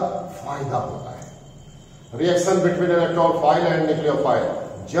इलेक्ट्रॉन का फायदा होता है। Reaction between electrophile and nucleophile,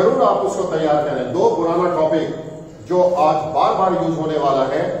 जरूर आप उसको तैयार करें। दो पुराना टॉपिक जो आज बार बार यूज होने वाला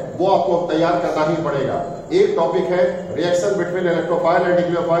है वो आपको तैयार करना ही पड़ेगा। एक टॉपिक है reaction between electrophile and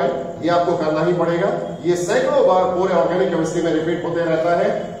nucleophile, ये आपको करना ही पड़ेगा। ये सैकड़ों बार पूरे ऑर्गेनिक केमिस्ट्री में रिपीट होते रहता है।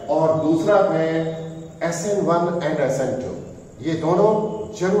 और दूसरा है SN1 एंड SN2, ये दोनों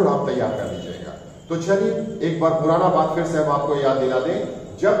जरूर आप तैयार कर लीजिएगा। तो चलिए एक बार पुराना बात फिर से हम आपको याद दिला दें।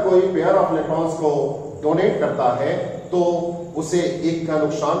 जब कोई पेयर ऑफ इलेक्ट्रॉन्स को डोनेट करता है तो उसे एक का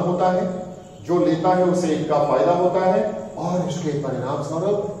नुकसान होता है, जो लेता है उसे एक का फायदा होता है, और इसके परिणाम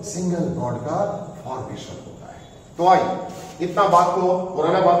स्वरूप सिंगल बॉन्ड का फॉर्मेशन होता है। तो आइए इतना बात को,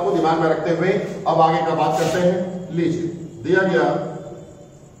 पुराना बात को दिमाग में रखते हुए अब आगे का बात करते हैं। लीजिए दिया गया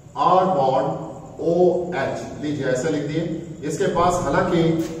R बॉन्ड OH, लीजिए ऐसे लिख दिए। इसके पास हालांकि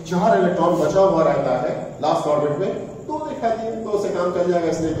 4 इलेक्ट्रॉन बचा हुआ रहता है लास्ट ऑर्बिट में, 2 दिखा दिए, 2 से काम चल जाएगा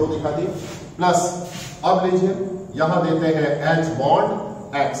इसलिए 2 दिखा दिए। प्लस अब लीजिए यहां देते हैं H बॉन्ड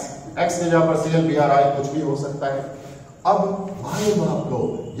X, X की जगह पर ClBr कुछ भी हो सकता है। अब मालूम आपको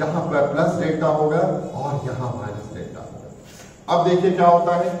यहां पर प्लस डेल्टा होगा और यहां माइनस डेल्टा होगा। अब देखिए क्या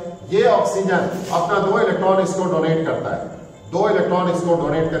होता है, ये ऑक्सीजन अपना 2 इलेक्ट्रॉन इसको डोनेट करता है, 2 इलेक्ट्रॉन इसको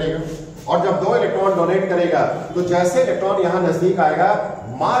डोनेट करेगा, और जब 2 इलेक्ट्रॉन डोनेट करेगा तो जैसे इलेक्ट्रॉन यहां नजदीक आएगा,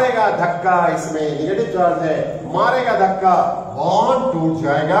 मारेगा धक्का, इसमें नेगेटिव चार्ज है, मारेगा धक्का, बॉन्ड टूट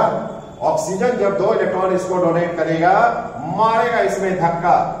जाएगा। ऑक्सीजन जब 2 इलेक्ट्रॉन इसको डोनेट करेगा, मारेगा इसमें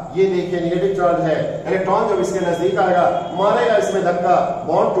धक्का, ये देखिए नेगेटिव चार्ज है, इलेक्ट्रॉन जब इसके नजदीक आएगा मारेगा इसमें धक्का,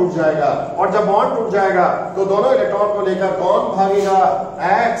 बॉन्ड टूट जाएगा, और जब बॉन्ड टूट जाएगा तो दोनों इलेक्ट्रॉन को लेकर कौन भागेगा,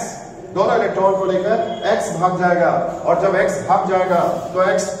 X, दोनों इलेक्ट्रॉन को लेकर X भाग जाएगा, और जब X भाग जाएगा तो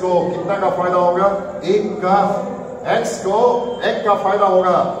X को कितना का फायदा होगा, 1 का, X को 1 का फायदा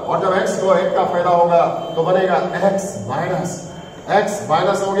होगा, और जब X को 1 का फायदा होगा तो बनेगा X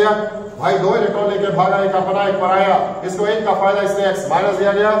माइनस हो गया। भाई 2 इलेक्ट्रॉन लेके भागा, एक अपना एक पराया, इसको 1 का फायदा इसलिए X माइनस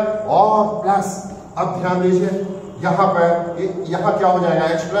दिया गया, और प्लस। अब ध्यान दीजिए यहां पर, यहां क्या हो जाएगा,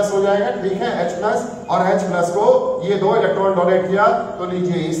 H प्लस हो जाएगा, ठीक है, H प्लस, और H प्लस को ये 2 इलेक्ट्रॉन डोनेट किया तो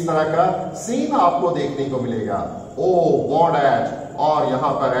लीजिए इस तरह का सीन आपको देखने को मिलेगा, O बॉन्ड H, और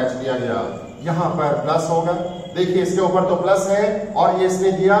यहां पर H दिया गया, यहां पर प्लस होगा। देखिए इसके ऊपर तो प्लस है और ये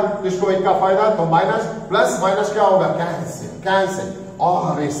इसने दिया तो इसको 1 का फायदा, तो माइनस, प्लस माइनस क्या होगा, कैंसिल,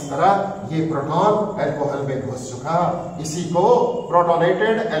 और इस तरह ये प्रोटॉन एल्कोहल में घुस चुका, इसी को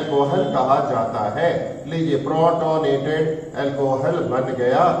प्रोटोनेटेड एल्कोहल कहा जाता है। लीजिए प्रोटोनेटेड एल्कोहल बन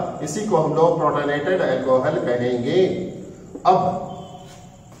गया, इसी को हम लोग प्रोटोनेटेड एल्कोहल कहेंगे। अब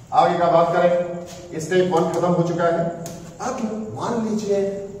आगे का बात करें, स्टेप 1 खत्म हो चुका है। अब मान लीजिए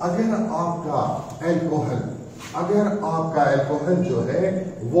अगर आपका एल्कोहल जो है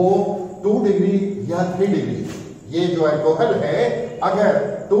वो 2 डिग्री या 3 डिग्री, ये जो एल्कोहल है अगर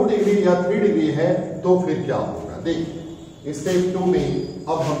 2 डिग्री या 3 डिग्री है तो फिर क्या होगा। देखिए स्टेप 2 में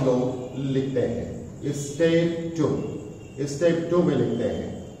अब हम लोग लिखते हैं, स्टेप 2 में लिखते हैं,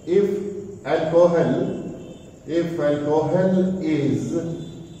 इफ एल्कोहल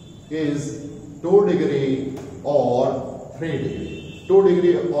इज 2 डिग्री और 3 डिग्री, 2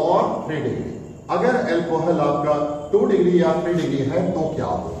 डिग्री और 3 डिग्री, अगर एल्कोहल आपका 2 डिग्री या 3 डिग्री है तो क्या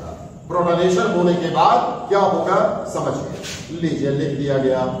होगा, प्रोटोनेशन होने के बाद क्या होगा समझिए। लीजिए लिख दिया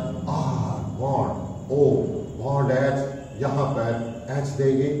गया R bond O bond H, यहां पर H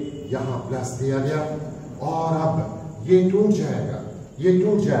देंगे, यहां प्लस दिया गया, और अब ये टूट जाएगा,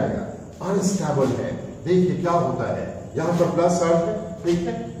 अनस्टेबल है। देखिए क्या होता है, यहां पर प्लस चार्ज है, ठीक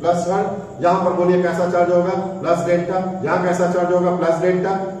है, प्लस चार्ज। यहां पर बोलिए कैसा चार्ज होगा, प्लस डेल्टा। यहां कैसा चार्ज होगा, प्लस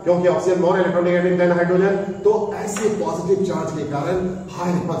डेल्टा, क्योंकि oxygen more electronegative than hydrogen. तो ऐसे पॉजिटिव चार्ज के कारण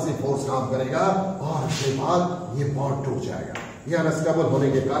हाई रिपल्सिव फोर्स काम करेगा और उसके बाद ये बॉन्ड टूट जाएगा। ये अनस्टेबल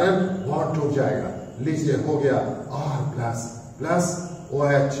होने के कारण बॉन्ड टूट जाएगा। लीजिए हो गया R plus plus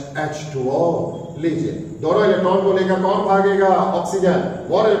OH H2O। लीजिए दोनों इलेक्ट्रॉन को लेकर कौन भागेगा, ऑक्सीजन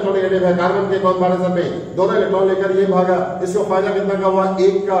मोर इलेक्ट्रोनेगेटिव है, कार्बन के कॉन्फॉर्मेशन में दोनों इलेक्ट्रॉन लेकर ये भागा। इसको फायदा कितना का हुआ,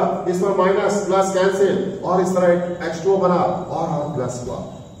 एक का, इस पर माइनस प्लस कैंसिल और इस तरह H2O बना और R प्लस हुआ।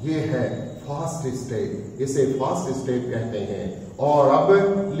 ये है फास्ट स्टेट, इसे फास्ट स्टेट कहते हैं। और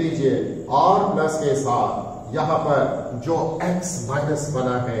अब लीजिए R प्लस के साथ यहां पर जो X माइनस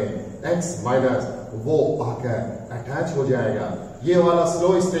बना है, X माइनस वो आकर अटैच हो जाएगा। ये वाला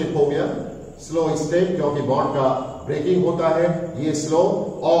स्लो स्टेप हो गया, स्लो स्टेप, क्योंकि बॉन्ड का ब्रेकिंग होता है, ये स्लो।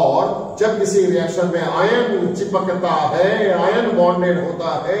 और जब किसी रिएक्शन में आयन चिपकता है, आयन बॉन्डेड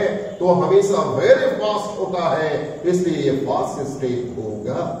होता है, तो हमेशा वेरी फास्ट होता है, इसलिए ये फास्ट स्टेप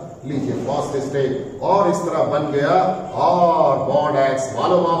होगा। लीजिए फास्ट स्टेप, और इस तरह बन गया और बॉन्ड एक्स।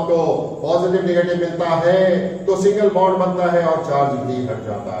 मालूम आपको पॉजिटिव नेगेटिव मिलता है तो सिंगल बॉन्ड बनता है और चार्ज भी हट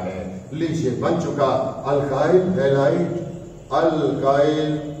जाता है। लीजिए बन चुका अल्काइल हैलाइड,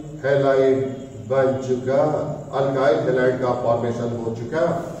 अल्काइल हैलाइड बन चुका, अल्काइल हैलाइड का फॉर्मेशन हो चुका।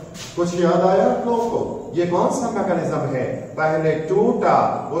 कुछ याद आया आप लोगों को, ये कौन सा मैकेनिज्म है, पहले टूटा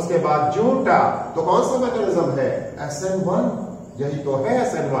उसके बाद जूटा, तो कौन सा मैकेनिज्म है, SN1, यही तो है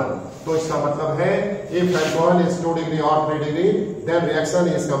SN1। तो इसका मतलब है इफ अल्कोहल इज 2 डिग्री और 3 degree then reaction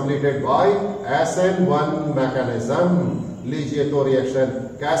is completed by SN1 mechanism. लीजिए तो रिएक्शन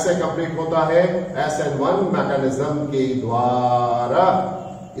कैसे कंप्लीट होता है, SN1 मैकेनिज्म के द्वारा।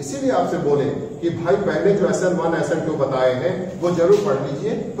 इसीलिए आपसे बोले कि भाई पहले जो SN1 SN2 बताए हैं वो जरूर पढ़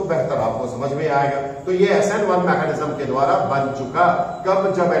लीजिए तो बेहतर आपको समझ में आएगा। तो ये SN1 मैकेनिज्म के द्वारा बन चुका, कब,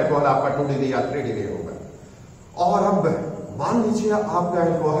 जब अल्कोहल आपका 2 डिग्री या 3 डिग्री होगा। और अब मान लीजिए आपका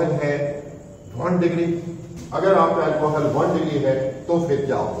अल्कोहल है 1 डिग्री, अगर आपका अल्कोहल 1 डिग्री है तो फिर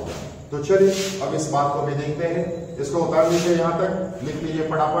क्या होगा। तो चलिए अब इस बात को भी देखते हैं। इसको उतार लीजिए, यहां तक लिख लीजिए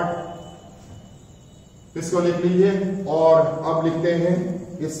फटाफट, इसको लिख लीजिए। और अब लिखते हैं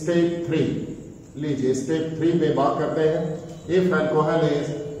स्टेप 3। लीजिए स्टेप 3 में बात करते हैं। इफ अल्कोहल इज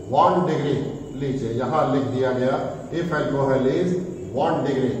 1 डिग्री, लीजिए यहां लिख दिया गया इफ अल्कोहल इज 1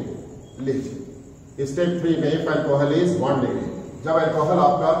 डिग्री। लीजिए स्टेप 3 में इफ अल्कोहल इज 1 डिग्री, जब अल्कोहल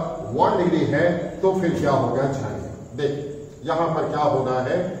आपका 1 डिग्री है तो फिर क्या होगा, जानिए। देखिए यहां पर क्या होना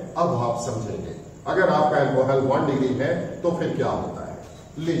है अब आप समझेंगे। अगर आपका अल्कोहल 1 डिग्री है तो फिर क्या होता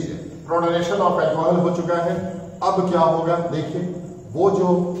है। लीजिए प्रोटोनेशन ऑफ अल्कोहल हो चुका है, अब क्या होगा, देखिए वो जो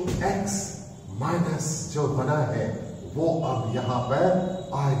X माइनस जो बना है वो अब यहां पर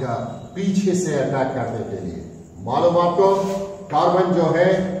आएगा पीछे से अटैक करने के लिए। मालूम आपको कार्बन जो है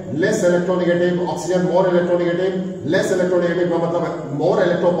less electronegative, oxygen more electronegative. Less electronegative का मतलब मोर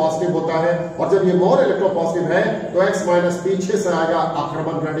इलेक्ट्रोपॉजिटिव होता है, और जब ये मोर इलेक्ट्रोपॉजिटिव है तो X माइनस पीछे से आएगा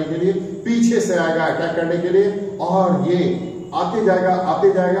आक्रमण करने के लिए, पीछे से आएगा अटैक करने के लिए, और ये आते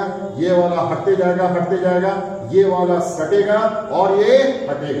जाएगा, ये वाला हटते जाएगा, ये वाला सटेगा और ये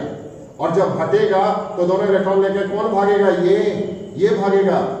हटेगा। और जब हटेगा तो दोनों इलेक्ट्रॉन लेकर कौन भागेगा, ये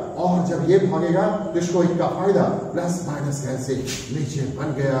भागेगा। और जब ये भागेगा तो इसको इनका फायदा, प्लस माइनस कैंसिल। नीचे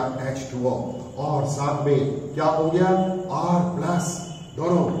बन गया H2O और साथ में क्या हो गया, R प्लस।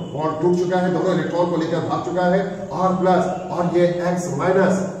 दोनों बॉन्ड टूट चुका है, दोनों इलेक्ट्रॉन को लेकर भाग चुका है, R प्लस और ये X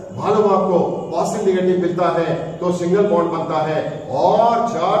माइनस। मालूम आपको पॉजिटिव नेगेटिव मिलता है तो सिंगल बॉन्ड बनता है और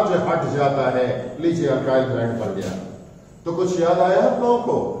चार्ज हट जाता है। लीजिए अल्काइल हैलाइड बन गया। तो कुछ याद आया आप लोगों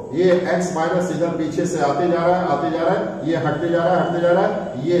को, ये X माइनस इधर पीछे से आते जा रहा है, ये हटते जा रहा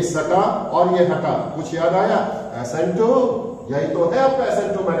है, ये सटा और ये हटा। कुछ याद आया, SN2, यही तो है आपका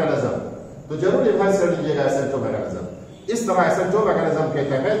SN2 मैकेनिज्म। तो जरूर रिवाइज कर लीजिएगा SN2 मैकेनिज्म। इस तरह SN2 मैकेनिज्म के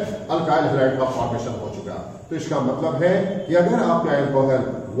तहत अल्काइल हैलाइड का फॉर्मेशन हो चुका। तो इसका मतलब है कि अगर आपका अल्कोहल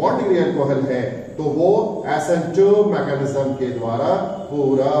 1 डिग्री अल्कोहल है तो वो SN2 मैकेनिज्म के द्वारा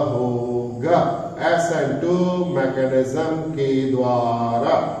पूरा होगा। SN2 मैकेनिज्म के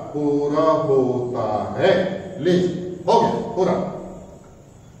द्वारा पूरा होता है। लीजिए हो गया पूरा।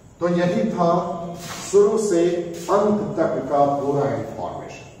 तो यही था शुरू से अंत तक का पूरा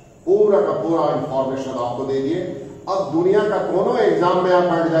इंफॉर्मेशन, पूरा का पूरा इंफॉर्मेशन आपको दे दिए। अब दुनिया का कोनो एग्जाम में आप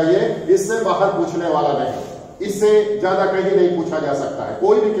बैठ जाइए, इससे बाहर पूछने वाला नहीं, इससे ज्यादा कहीं नहीं पूछा जा सकता है।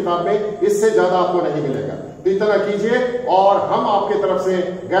 कोई भी किताब में इससे ज्यादा आपको नहीं मिलेगा। तो इतना कीजिए और हम आपके तरफ से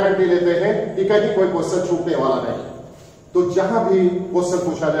गारंटी लेते हैं कि कहीं कोई क्वेश्चन छूटने वाला नहीं। तो जहां भी क्वेश्चन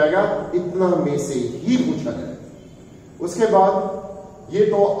पूछा जाएगा इतना में से ही पूछा जाएगा। उसके बाद ये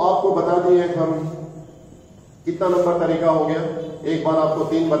तो आपको बता दिए हम, कितना नंबर तरीका हो गया? एक बार आपको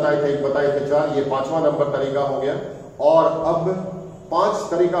 3 बताए थे, एक बताए थे 4, ये 5वां नंबर तरीका हो गया। और अब 5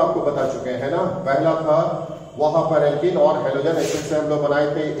 तरीका आपको बता चुके हैं ना। पहला था वहां पर एल्कीन और हेलोजन एसिड से हम लोग बनाए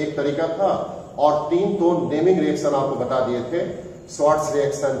थे, एक तरीका था। और 3 तो नेमिंग रिएक्शन आपको बता दिए थे, स्वार्ट्स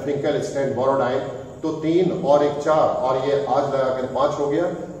रिएक्शन, फिंकेल स्टैंड, बोरोडाइन। तो 3 और 1 4, और ये आज लगाकर 5 हो गया।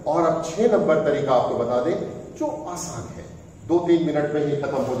 और अब 6 नंबर तरीका आपको बता दें जो आसान है, 2-3 मिनट में ही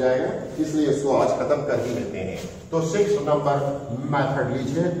खत्म हो जाएगा, इसलिए इसको आज खत्म कर ही लेते हैं। तो 6 नंबर मेथड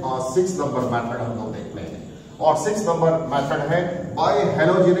लीजिए, और 6 नंबर मेथड हम लोग देख लेंगे। और 6 नंबर मेथड है bye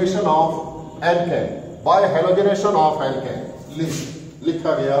halogenation of alkene. Bye halogenation of alkene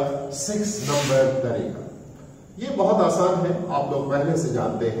लिखा गया 6 नंबर तरीका। ये बहुत आसान है, आप लोग पहले से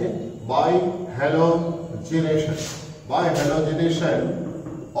जानते हैं। Bye halogenation, bye halogenation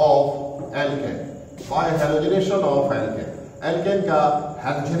of alkene, bye halogenation of alkene. Alkene का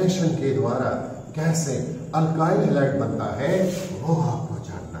हैलोजिनेशन के द्वारा कैसे अल्काइल हैलाइड बनता है वो आपको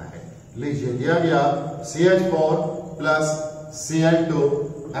जानना है। लीजिए, दिया गया CH4 प्लस Cl2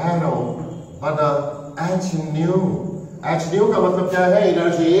 एनो बना HNu। HNu का मतलब क्या है?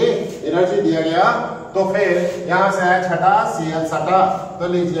 एनर्जी। एनर्जी दिया गया, तो फिर यहां से H हटा, Cl सटा, तो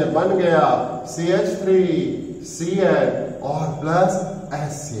लीजिए बन गया CH3Cl और प्लस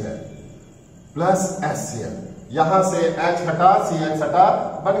HCl, प्लस HCl। यहां से H हटा, Cl सटा,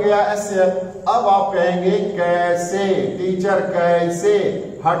 बन गया HCl। अब आप कहेंगे कैसे टीचर, कैसे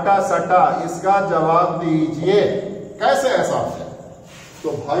हटा सटा? इसका जवाब दीजिए, कैसे ऐसा हो? तो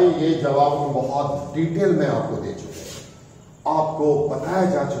भाई ये जवाब हम बहुत डिटेल में आपको दे चुके हैं, आपको बताया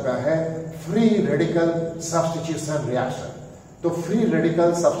जा चुका है फ्री रेडिकल सब्स्टिट्यूशन रिएक्शन। तो फ्री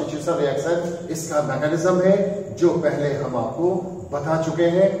रेडिकल सब्स्टिट्यूशन रिएक्शन इसका मैकेनिज्म है जो पहले हम आपको बता चुके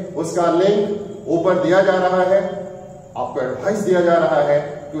हैं। उसका लिंक ऊपर दिया जा रहा है, आपको एडवाइस दिया जा रहा है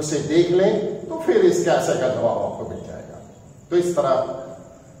कि उसे देख लें, तो फिर इस कैसे का जवाब आपको मिल जाएगा। तो इस तरह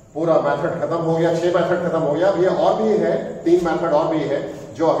पूरा मेथड खत्म हो गया, 6 मेथड खत्म हो गया। अभी और भी है, 3 मेथड और भी है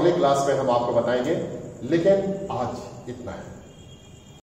जो अगले क्लास में हम आपको बताएंगे, लेकिन आज इतना है।